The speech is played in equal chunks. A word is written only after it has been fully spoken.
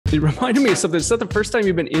It reminded me of something. It's not the first time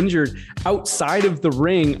you've been injured outside of the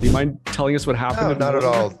ring. Do you mind telling us what happened? No, not at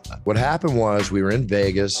all. What happened was we were in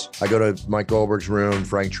Vegas. I go to Mike Goldberg's room.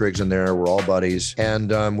 Frank Trigg's in there. We're all buddies.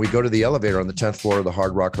 And we go to the elevator on the 10th floor of the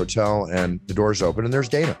Hard Rock Hotel, and the doors open, and there's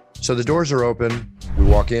Dana. So the doors are open. We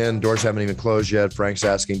walk in. Doors haven't even closed yet. Frank's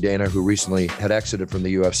asking Dana, who recently had exited from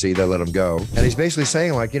the UFC, they let him go. And he's basically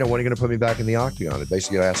saying, like, when are you going to put me back in the octagon? It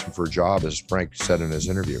basically asking for a job, as Frank said in his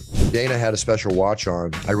interview. Dana had a special watch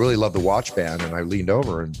on. I really love the watch band, and I leaned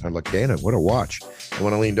over and I'm like, Dana, what a watch. And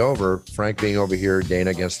when I leaned over, Frank being over here,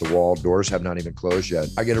 Dana against the wall, doors have not even closed yet.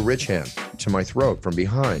 I get a ridge hand to my throat from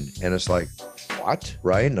behind, and it's like, what?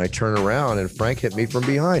 Right? And I turn around and Frank hit me from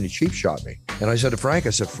behind. He cheap shot me. And I said to Frank,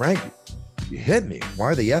 Frank, you hit me.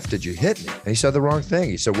 Why the F did you hit me? And he said the wrong thing.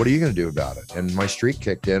 He said, what are you going to do about it? And my streak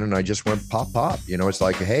kicked in and I just went pop, pop. It's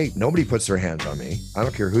like, hey, nobody puts their hands on me. I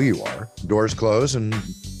don't care who you are. Doors close and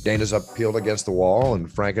Dana's up peeled against the wall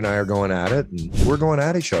and Frank and I are going at it and we're going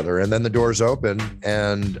at each other. And then the doors open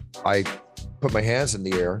and I put my hands in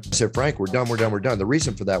the air. I said, Frank, we're done. The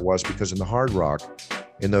reason for that was because in the Hard Rock,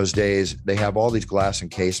 in those days, they have all these glass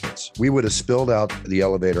encasements. We would have spilled out the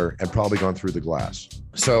elevator and probably gone through the glass.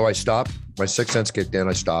 So I stopped. My sixth sense kicked in.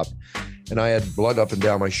 I stopped. And I had blood up and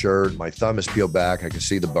down my shirt. My thumb is peeled back. I can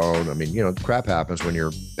see the bone. I mean, crap happens when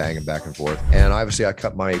you're banging back and forth. And obviously, I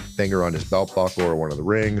cut my finger on his belt buckle or one of the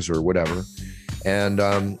rings or whatever. And,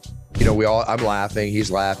 I'm laughing.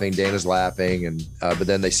 He's laughing. Dana's laughing. And but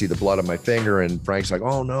then they see the blood on my finger. And Frank's like,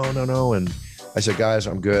 oh, no. And I said, guys,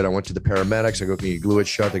 I'm good. I went to the paramedics. I go, can you glue it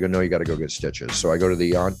shut? They go, no, you got to go get stitches. So I go to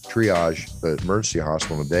the triage, the emergency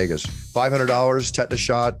hospital in Vegas. $500, tetanus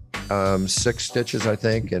shot, 6 stitches, I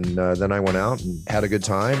think. And then I went out and had a good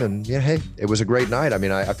time. And yeah, hey, it was a great night. I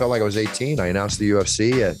mean, I felt like I was 18. I announced the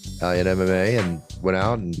UFC in MMA and went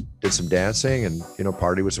out and did some dancing and,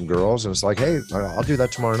 party with some girls. And it's like, hey, I'll do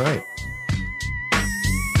that tomorrow night.